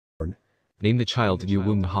Name the child in your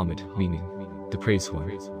womb Muhammad, meaning, the praised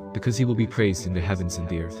one, because he will be praised in the heavens and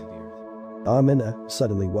the earth. Amina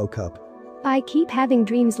suddenly woke up. I keep having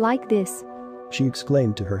dreams like this. She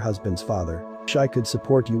exclaimed to her husband's father, I could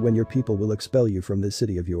support you when your people will expel you from this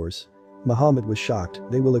city of yours. Muhammad was shocked.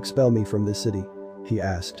 They will expel me from this city? He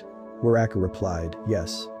asked. Waraka replied,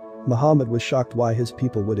 yes. Muhammad was shocked why his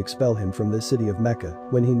people would expel him from this city of Mecca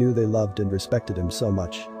when he knew they loved and respected him so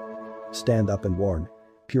much. Stand up and warn.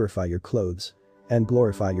 Purify your clothes. And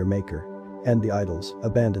glorify your maker. And the idols,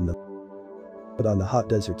 abandon them. But on the hot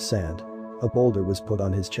desert sand, a boulder was put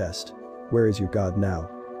on his chest. Where is your God now?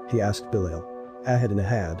 He asked Bilal. Ahad and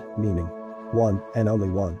Ahad, meaning, one and only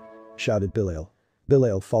one, shouted Bilal.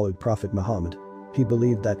 Bilal followed Prophet Muhammad. He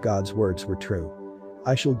believed that God's words were true.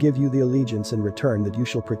 I shall give you the allegiance in return that you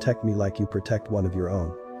shall protect me like you protect one of your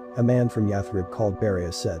own. A man from Yathrib called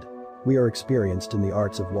Beria said. We are experienced in the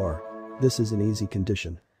arts of war. This is an easy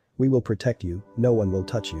condition. We will protect you, no one will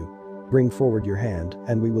touch you. Bring forward your hand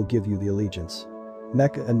and we will give you the allegiance.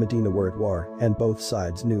 Mecca and Medina were at war and both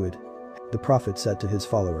sides knew it. The Prophet said to his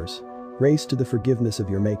followers, race to the forgiveness of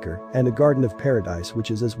your Maker and a garden of paradise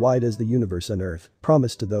which is as wide as the universe and earth,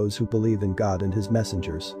 promised to those who believe in God and his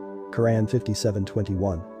messengers. Quran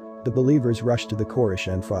 57:21. The believers rushed to the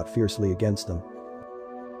Quraysh and fought fiercely against them.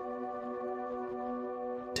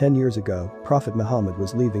 10 years ago, Prophet Muhammad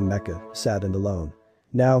was leaving Mecca, sad and alone.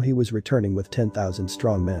 Now he was returning with 10,000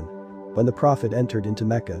 strong men. When the Prophet entered into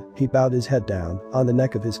Mecca, he bowed his head down on the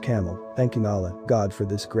neck of his camel, thanking Allah, God for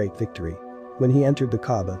this great victory. When he entered the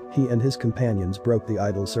Kaaba, he and his companions broke the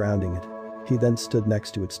idol surrounding it. He then stood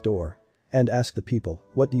next to its door and asked the people,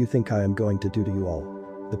 what do you think I am going to do to you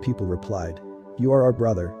all? The people replied, you are our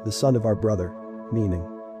brother, the son of our brother, meaning,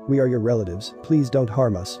 we are your relatives, please don't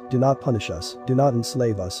harm us, do not punish us, do not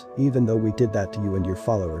enslave us, even though we did that to you and your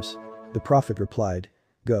followers. The Prophet replied,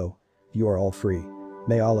 go, you are all free.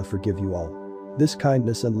 May Allah forgive you all. This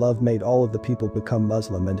kindness and love made all of the people become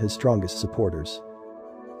Muslim and his strongest supporters.